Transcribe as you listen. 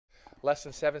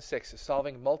Lesson 7.6 is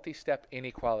solving multi-step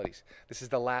inequalities. This is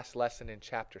the last lesson in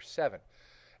Chapter 7,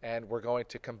 and we're going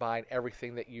to combine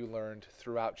everything that you learned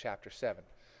throughout Chapter 7.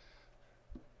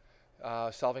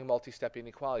 Solving multi-step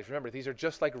inequalities. Remember, these are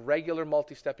just like regular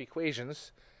multi-step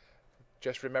equations.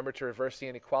 Just remember to reverse the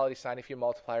inequality sign if you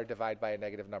multiply or divide by a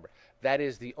negative number. That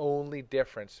is the only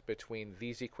difference between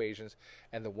these equations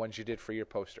and the ones you did for your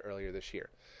poster earlier this year.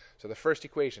 So the first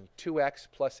equation, 2x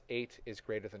plus 8 is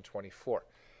greater than 24.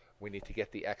 We need to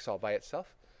get the x all by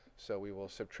itself, so we will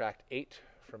subtract 8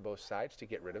 from both sides to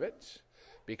get rid of it.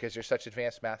 Because you're such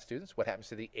advanced math students, what happens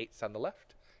to the 8's on the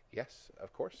left? Yes,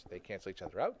 of course, they cancel each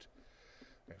other out.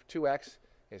 We have 2x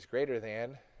is greater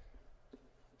than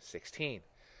 16.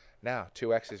 Now,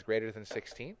 2x is greater than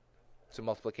 16. It's a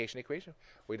multiplication equation.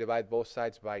 We divide both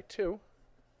sides by 2,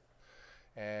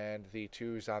 and the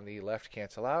 2's on the left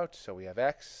cancel out, so we have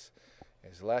x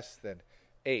is less than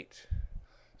 8.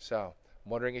 So,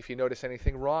 I'm wondering if you notice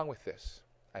anything wrong with this.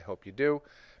 I hope you do,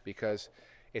 because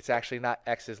it's actually not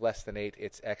x is less than 8,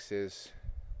 it's x is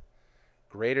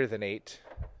greater than 8.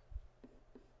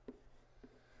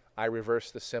 I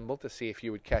reversed the symbol to see if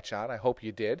you would catch on. I hope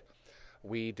you did.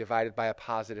 We divided by a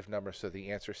positive number, so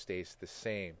the answer stays the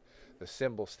same. The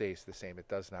symbol stays the same. It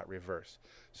does not reverse.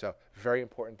 So, very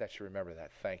important that you remember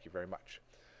that. Thank you very much.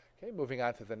 Okay, moving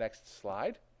on to the next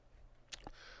slide.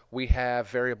 We have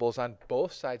variables on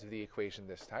both sides of the equation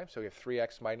this time. So we have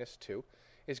 3x minus 2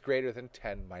 is greater than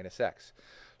 10 minus x.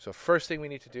 So first thing we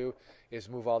need to do is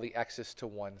move all the x's to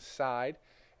one side.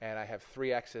 And I have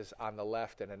 3 x's on the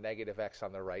left and a negative x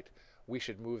on the right. We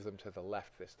should move them to the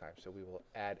left this time. So we will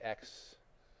add x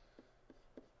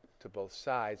to both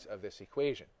sides of this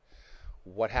equation.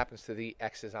 What happens to the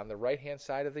x's on the right-hand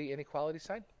side of the inequality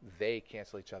sign? They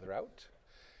cancel each other out.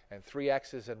 And 3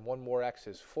 x's and one more x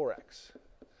is 4x.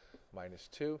 Minus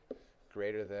 2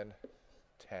 greater than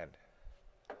 10.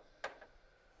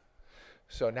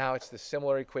 So now it's the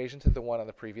similar equation to the one on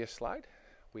the previous slide.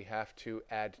 We have to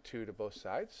add 2 to both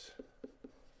sides.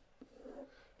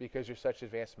 Because you're such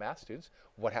advanced math students,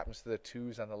 what happens to the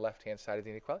 2's on the left-hand side of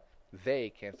the inequality? They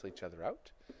cancel each other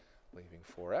out, leaving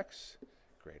 4x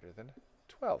greater than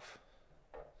 12.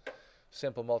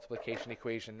 Simple multiplication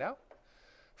equation now.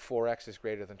 4x is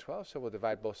greater than 12, so we'll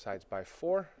divide both sides by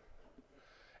 4.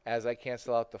 As I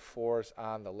cancel out the 4's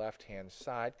on the left-hand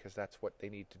side, because that's what they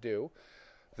need to do,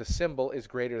 the symbol is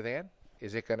greater than.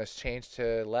 Is it going to change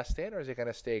to less than, or is it going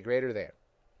to stay greater than?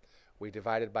 We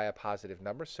divided by a positive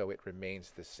number, so it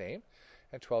remains the same.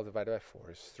 And 12 divided by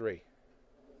 4 is 3.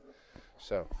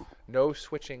 So no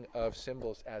switching of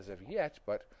symbols as of yet,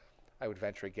 but I would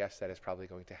venture a guess that is probably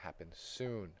going to happen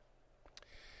soon.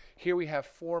 Here we have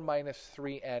 4 minus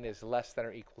 3n is less than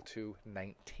or equal to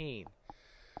 19.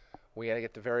 We got to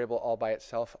get the variable all by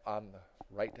itself on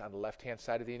the left-hand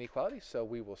side of the inequality, so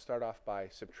we will start off by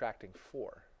subtracting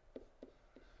 4.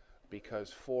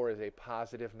 Because 4 is a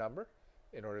positive number,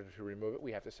 in order to remove it,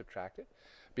 we have to subtract it.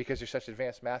 Because you're such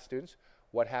advanced math students,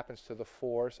 what happens to the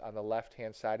 4's on the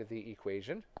left-hand side of the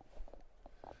equation?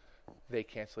 They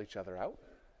cancel each other out.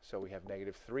 So we have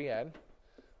negative 3n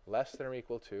less than or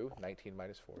equal to 19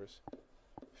 minus 4 is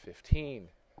 15.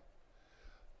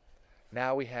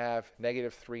 Now we have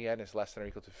negative 3n is less than or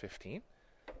equal to 15.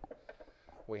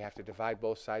 We have to divide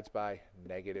both sides by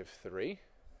negative 3.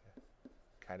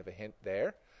 Kind of a hint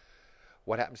there.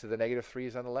 What happens to the negative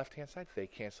 3's on the left-hand side? They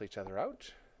cancel each other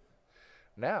out.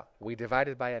 Now, we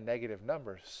divided by a negative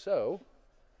number, so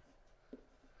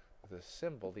the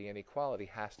symbol, the inequality,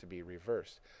 has to be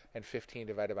reversed. And 15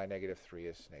 divided by negative 3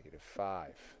 is negative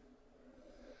 5.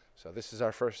 So this is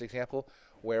our first example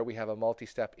where we have a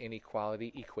multi-step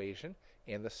inequality equation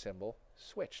and the symbol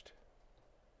switched.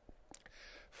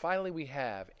 Finally, we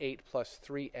have 8 plus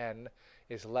 3n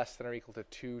is less than or equal to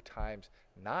 2 times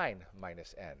 9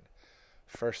 minus n.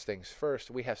 First things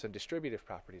first, we have some distributive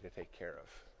property to take care of,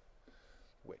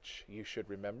 which you should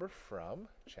remember from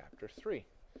Chapter 3.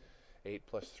 8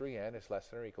 plus 3n is less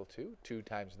than or equal to 2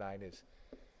 times 9 is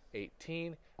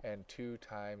 18, and 2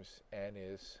 times n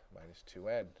is minus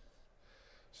 2n.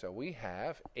 So we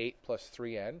have 8 plus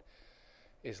 3n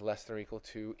is less than or equal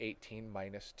to 18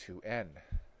 minus 2n.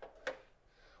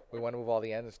 We want to move all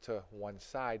the n's to one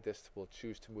side. This will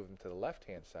choose to move them to the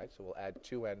left-hand side, so we'll add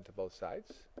 2n to both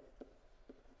sides.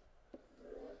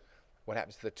 What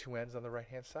happens to the 2n's on the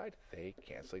right-hand side? They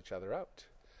cancel each other out.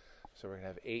 So we're going to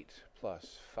have 8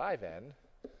 plus 5n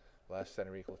less than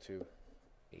or equal to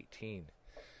 18.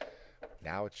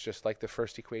 Now it's just like the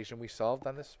first equation we solved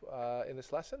on this in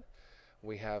this lesson.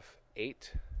 We have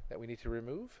 8 that we need to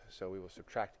remove, so we will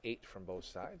subtract 8 from both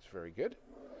sides. Very good.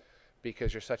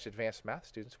 Because you're such advanced math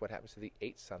students, what happens to the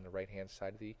 8s on the right-hand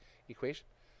side of the equation?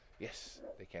 Yes,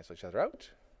 they cancel each other out.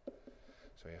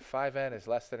 So we have 5n is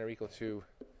less than or equal to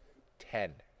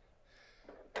 10.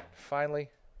 And finally,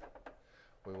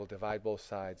 we will divide both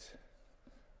sides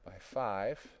by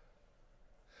 5.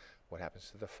 What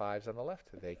happens to the 5s on the left?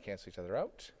 They cancel each other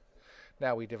out.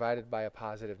 Now we divided by a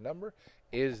positive number.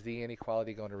 Is the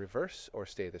inequality going to reverse or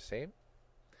stay the same?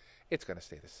 It's going to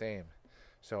stay the same.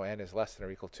 So n is less than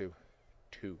or equal to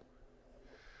 2.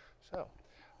 So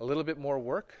a little bit more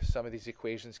work. Some of these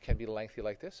equations can be lengthy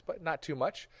like this, but not too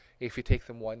much if you take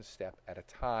them one step at a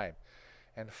time.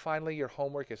 And finally, your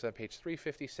homework is on page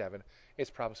 357. It's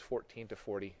problems 14 to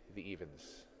 40, the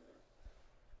evens.